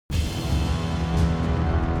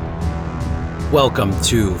Welcome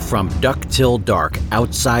to From Duck Till Dark,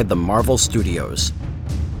 outside the Marvel Studios.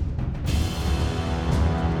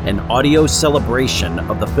 An audio celebration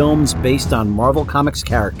of the films based on Marvel Comics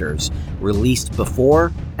characters released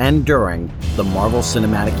before and during the Marvel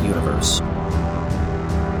Cinematic Universe.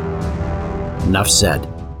 Enough said.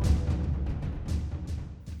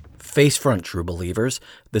 Face front, true believers.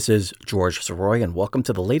 This is George Soroy, and welcome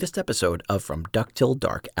to the latest episode of From Duck Till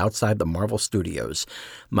Dark, outside the Marvel Studios.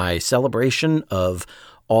 My celebration of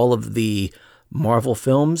all of the Marvel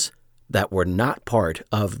films that were not part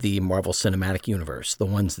of the Marvel Cinematic Universe, the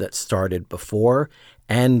ones that started before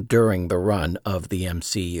and during the run of the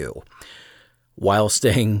MCU, while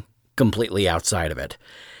staying completely outside of it.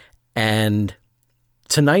 And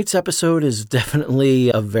tonight's episode is definitely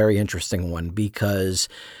a very interesting one because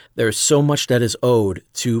there's so much that is owed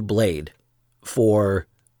to Blade for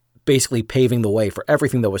basically paving the way for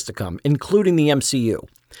everything that was to come, including the MCU.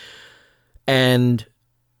 And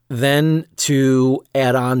then to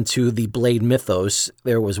add on to the Blade mythos,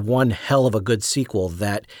 there was one hell of a good sequel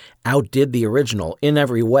that outdid the original in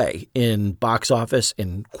every way, in box office,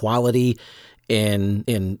 in quality, in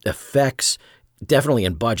effects, definitely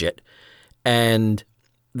in budget. And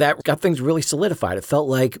that got things really solidified. It felt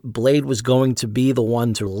like Blade was going to be the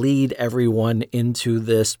one to lead everyone into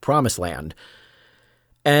this promised land.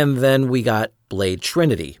 And then we got Blade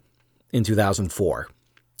Trinity in 2004.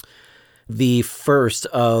 The first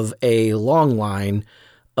of a long line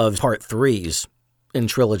of part threes in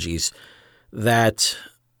trilogies that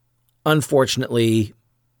unfortunately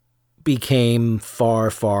became far,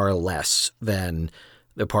 far less than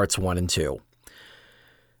the parts 1 and 2.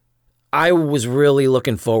 I was really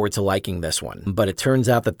looking forward to liking this one, but it turns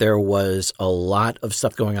out that there was a lot of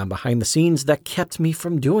stuff going on behind the scenes that kept me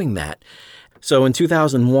from doing that. So in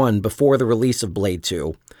 2001, before the release of Blade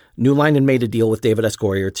 2, New Line had made a deal with David S.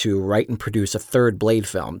 Goyer to write and produce a third Blade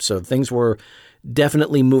film. So things were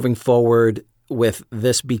definitely moving forward with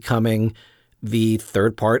this becoming the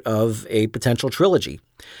third part of a potential trilogy.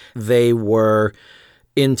 They were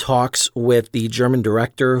in talks with the German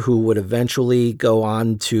director who would eventually go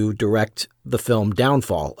on to direct the film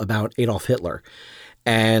Downfall about Adolf Hitler.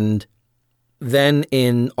 And then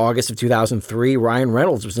in August of 2003, Ryan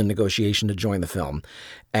Reynolds was in negotiation to join the film.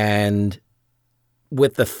 And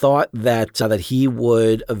with the thought that he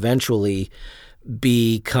would eventually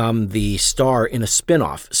become the star in a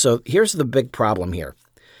spin-off. So here's the big problem here.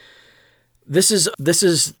 This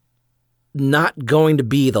is not going to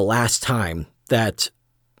be the last time that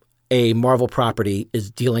a Marvel property is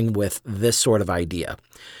dealing with this sort of idea,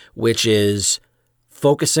 which is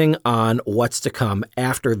focusing on what's to come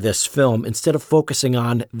after this film instead of focusing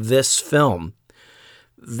on this film.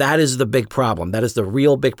 That is the big problem. That is the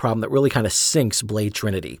real big problem that really kind of sinks Blade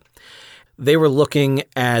Trinity. They were looking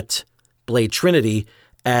at Blade Trinity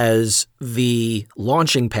as the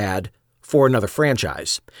launching pad for another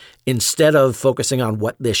franchise, instead of focusing on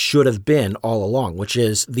what this should have been all along, which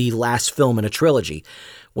is the last film in a trilogy.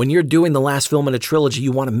 When you're doing the last film in a trilogy,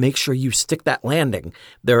 you want to make sure you stick that landing.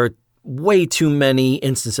 There are way too many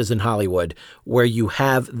instances in Hollywood where you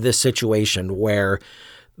have this situation where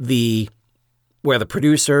the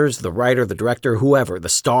producers, the writer, the director, whoever, the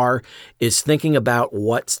star, is thinking about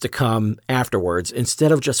what's to come afterwards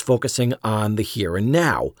instead of just focusing on the here and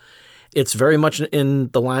now. It's very much in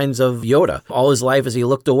the lines of Yoda. All his life as he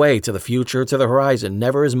looked away to the future, to the horizon,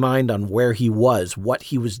 never his mind on where he was, what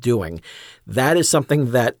he was doing. That is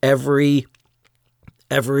something that every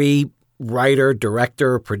writer,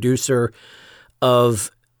 director, producer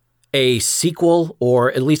of a sequel,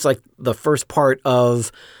 or at least like the first part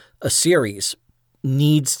of a series,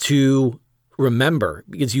 needs to remember,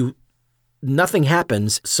 because nothing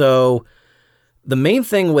happens. So the main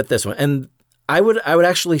thing with this one, and I would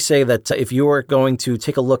actually say that if you were going to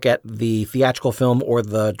take a look at the theatrical film or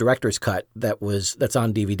the director's cut that's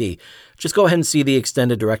on DVD, just go ahead and see the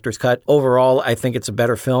extended director's cut. Overall, I think it's a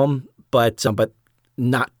better film, but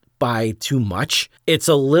not by too much. It's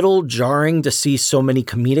a little jarring to see so many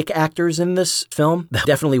comedic actors in this film. That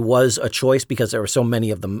definitely was a choice because there were so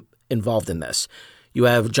many of them involved in this. You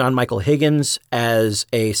have John Michael Higgins as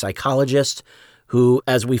a psychologist who,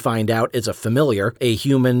 as we find out, is a familiar, a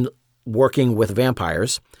human working with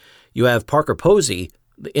vampires. You have Parker Posey,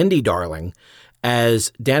 the indie darling,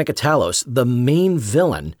 as Danica Talos, the main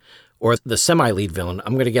villain, or the semi-lead villain.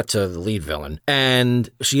 I'm going to get to the lead villain. And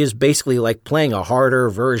she is basically like playing a harder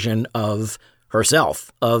version of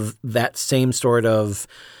herself, of that same sort of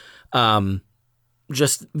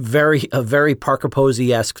just a very Parker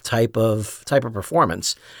Posey-esque type of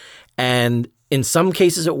performance. And in some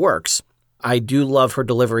cases it works. I do love her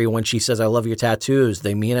delivery when she says, I love your tattoos.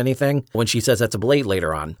 They mean anything? When she says that's a blade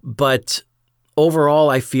later on. But overall,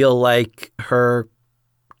 I feel like her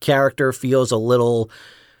character feels a little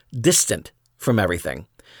distant from everything,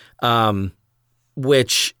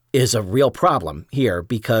 which is a real problem here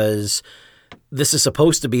because this is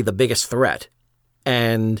supposed to be the biggest threat.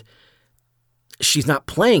 And she's not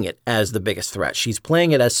playing it as the biggest threat. She's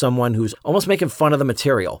playing it as someone who's almost making fun of the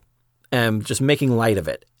material and just making light of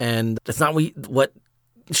it. And that's not what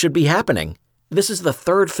should be happening. This is the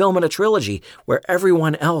third film in a trilogy where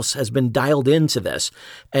everyone else has been dialed into this.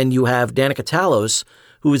 And you have Danica Talos,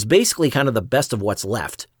 who is basically kind of the best of what's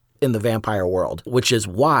left in the vampire world, which is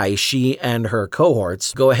why she and her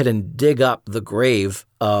cohorts go ahead and dig up the grave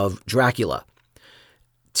of Dracula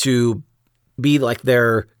to be like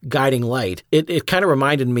their guiding light. It kind of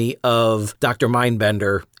reminded me of Dr.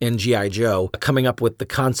 Mindbender in G.I. Joe coming up with the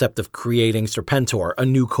concept of creating Serpentor, a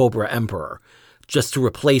new Cobra Emperor, just to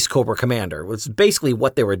replace Cobra Commander. It was basically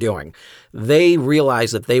what they were doing. They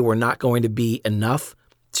realized that they were not going to be enough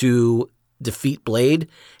to defeat Blade.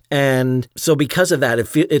 And so because of that,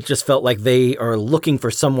 it just felt like they are looking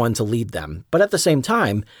for someone to lead them. But at the same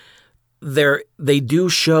time, they do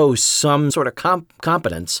show some sort of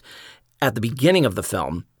competence at the beginning of the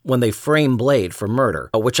film when they frame Blade for murder,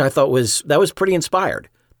 which I thought was pretty inspired.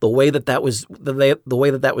 The way that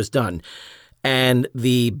was done. And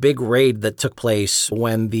the big raid that took place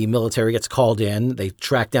when the military gets called in, they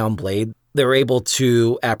track down Blade. They're able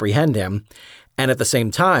to apprehend him. And at the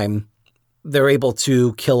same time, they're able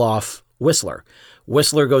to kill off Whistler.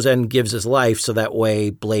 Whistler goes in and gives his life so that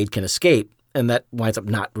way Blade can escape. And that winds up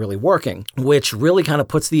not really working, which really kind of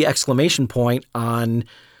puts the exclamation point on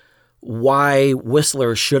why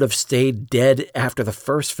Whistler should have stayed dead after the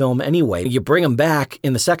first film anyway. You bring him back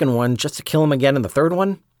in the second one just to kill him again in the third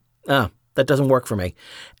one? That doesn't work for me.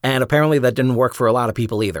 And apparently that didn't work for a lot of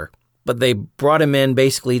people either. But they brought him in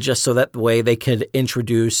basically just so that way they could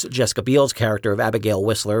introduce Jessica Biel's character of Abigail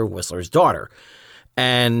Whistler, Whistler's daughter.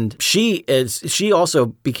 And she also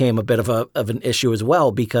became a bit of an issue as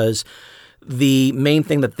well because the main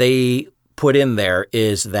thing that they put in there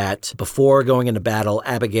is that before going into battle,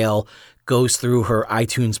 Abigail goes through her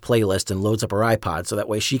iTunes playlist and loads up her iPod so that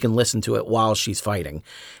way she can listen to it while she's fighting.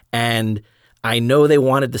 And I know they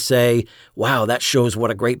wanted to say, wow, that shows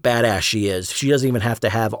what a great badass she is. She doesn't even have to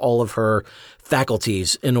have all of her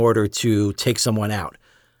faculties in order to take someone out.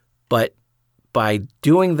 But by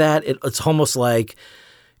doing that, it's almost like,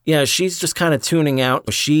 she's just kind of tuning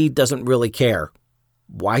out. She doesn't really care.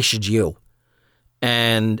 Why should you?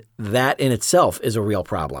 And that in itself is a real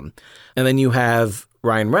problem. And then you have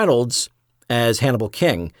Ryan Reynolds as Hannibal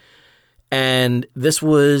King. And this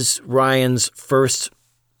was Ryan's first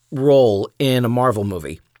role in a Marvel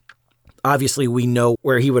movie. Obviously, we know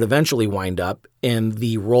where he would eventually wind up in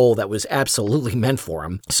the role that was absolutely meant for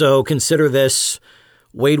him. So consider this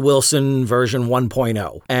Wade Wilson version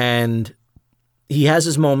 1.0. And he has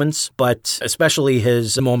his moments, but especially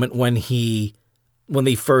his moment when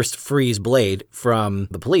they first frees Blade from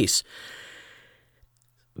the police.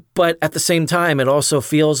 But at the same time, it also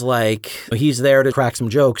feels like he's there to crack some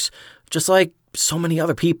jokes, just like so many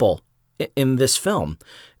other people in this film.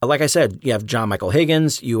 Like I said, you have John Michael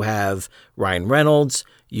Higgins, you have Ryan Reynolds,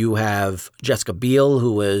 you have Jessica Biel,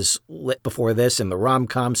 who was lit before this in the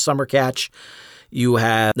rom-com Summer Catch. You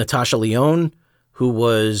have Natasha Lyonne, who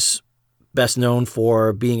was best known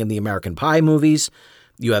for being in the American Pie movies.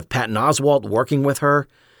 You have Patton Oswalt working with her.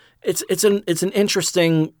 It's an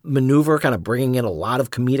interesting maneuver, kind of bringing in a lot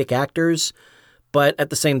of comedic actors, but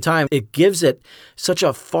at the same time, it gives it such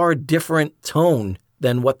a far different tone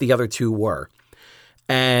than what the other two were.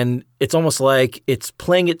 And it's almost like it's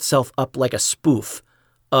playing itself up like a spoof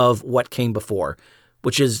of what came before,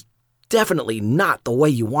 which is definitely not the way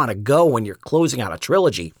you want to go when you're closing out a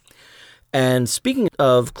trilogy. And speaking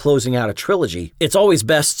of closing out a trilogy, it's always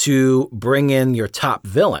best to bring in your top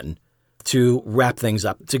villain to wrap things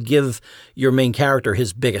up, to give your main character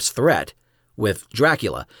his biggest threat with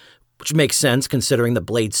Dracula, which makes sense considering the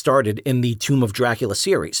Blade started in the Tomb of Dracula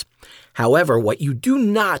series. However, what you do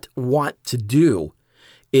not want to do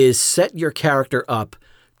is set your character up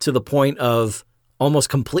to the point of almost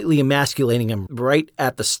completely emasculating him right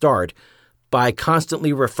at the start by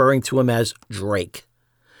constantly referring to him as Drake.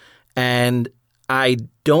 And I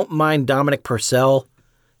don't mind Dominic Purcell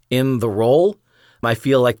in the role. I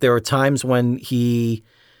feel like there are times when he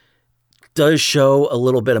does show a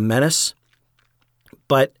little bit of menace,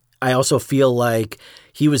 but I also feel like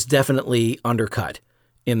he was definitely undercut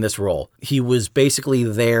in this role. He was basically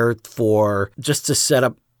there for just to set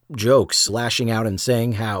up jokes, lashing out and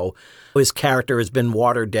saying how his character has been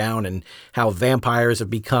watered down and how vampires have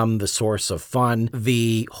become the source of fun.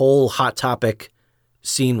 The whole Hot Topic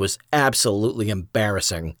scene was absolutely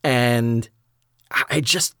embarrassing. And I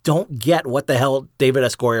just don't get what the hell David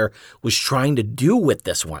S. Goyer was trying to do with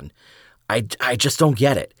this one. I just don't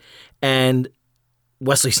get it. And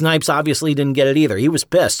Wesley Snipes obviously didn't get it either. He was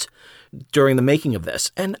pissed during the making of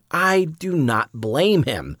this. And I do not blame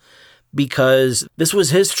him, because this was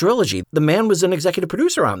his trilogy. The man was an executive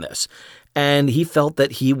producer on this, and he felt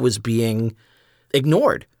that he was being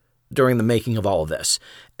ignored during the making of all of this.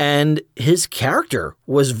 And his character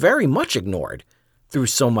was very much ignored through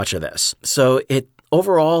so much of this. So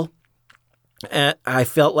overall, I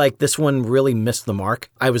felt like this one really missed the mark.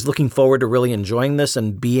 I was looking forward to really enjoying this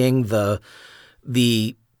and being the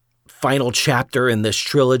final chapter in this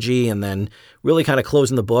trilogy, and then really kind of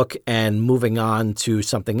closing the book and moving on to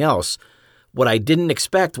something else. What I didn't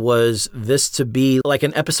expect was this to be like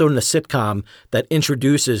an episode in a sitcom that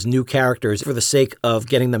introduces new characters for the sake of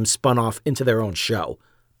getting them spun off into their own show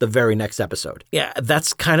the very next episode. Yeah,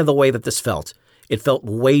 that's kind of the way that this felt. It felt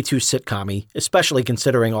way too sitcom-y, especially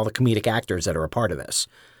considering all the comedic actors that are a part of this.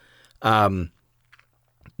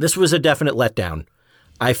 This was a definite letdown.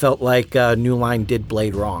 I felt like New Line did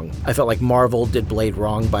Blade wrong. I felt like Marvel did Blade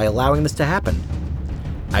wrong by allowing this to happen.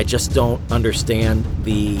 I just don't understand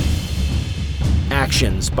the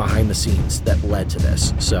actions behind the scenes that led to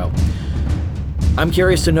this. So I'm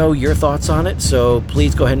curious to know your thoughts on it. So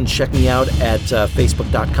please go ahead and check me out at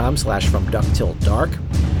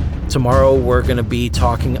facebook.com/FromDuckTillDark. Tomorrow we're going to be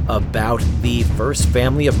talking about the first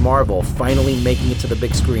family of Marvel finally making it to the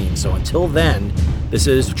big screen. So until then, this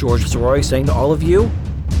is George Soroy saying to all of you,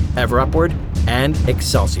 ever upward and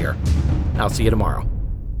Excelsior. I'll see you tomorrow.